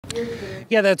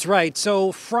Yeah, that's right.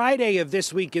 So Friday of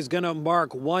this week is going to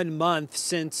mark 1 month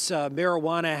since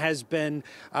marijuana has been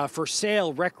for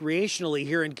sale recreationally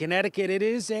here in Connecticut. It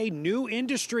is a new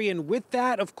industry, and with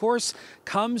that, of course,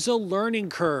 comes a learning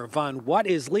curve on what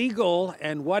is legal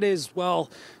and what is, well,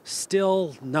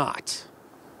 still not.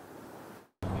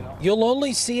 You'll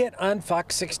only see it on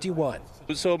Fox 61.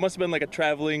 So it must have been like a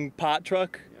traveling pot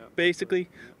truck, basically.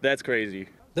 That's crazy.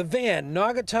 The van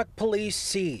Naugatuck Police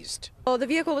seized. Oh, the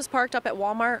vehicle was parked up at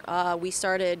Walmart. We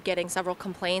started getting several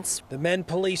complaints. The men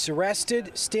police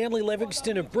arrested, Stanley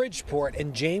Livingston of Bridgeport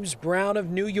and James Brown of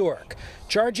New York,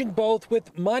 charging both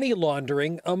with money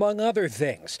laundering, among other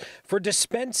things, for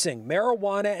dispensing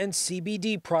marijuana and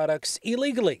CBD products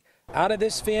illegally out of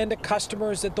this van to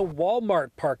customers at the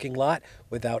Walmart parking lot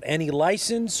without any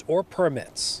license or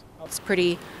permits. It's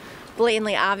pretty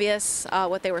blatantly obvious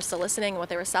what they were soliciting, what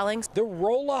they were selling. The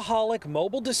Rollaholic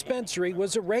Mobile Dispensary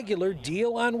was a regular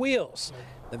deal on wheels.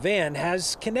 The van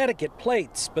has Connecticut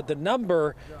plates, but the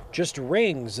number just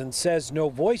rings and says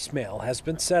no voicemail has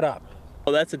been set up.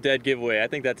 Oh, that's a dead giveaway. I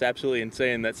think that's absolutely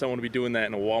insane that someone would be doing that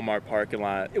in a Walmart parking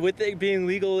lot. With it being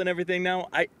legal and everything now,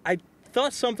 I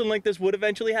thought something like this would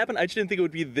eventually happen. I just didn't think it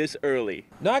would be this early.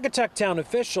 Naugatuck town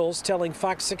officials telling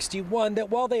Fox 61 that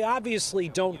while they obviously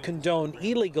don't condone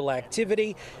illegal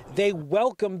activity, they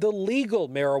welcome the legal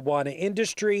marijuana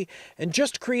industry and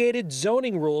just created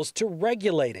zoning rules to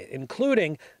regulate it,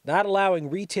 including not allowing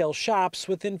retail shops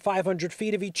within 500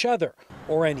 feet of each other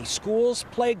or any schools,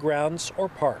 playgrounds, or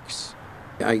parks.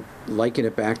 I liken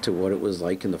it back to what it was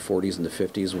like in the 40s and the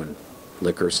 50s when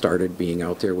liquor started being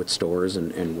out there with stores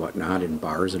and whatnot in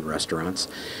bars and restaurants.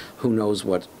 Who knows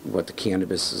what the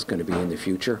cannabis is going to be in the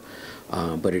future,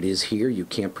 but it is here. You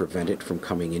can't prevent it from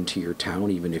coming into your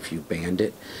town even if you banned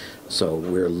it. So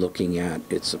we're looking at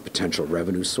it's a potential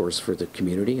revenue source for the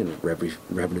community and a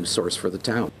revenue source for the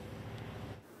town.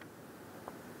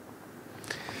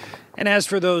 And as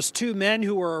for those two men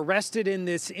who were arrested in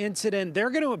this incident, they're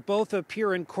going to both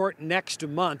appear in court next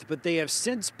month, but they have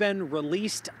since been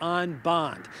released on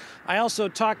bond. I also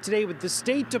talked today with the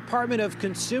State Department of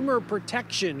Consumer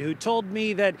Protection, who told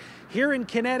me that here in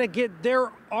Connecticut, there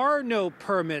are no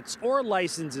permits or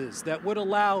licenses that would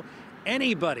allow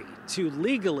anybody to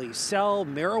legally sell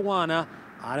marijuana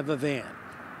out of a van.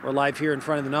 We're live here in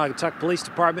front of the Naugatuck Police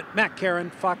Department. Matt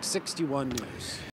Karen, Fox 61 News.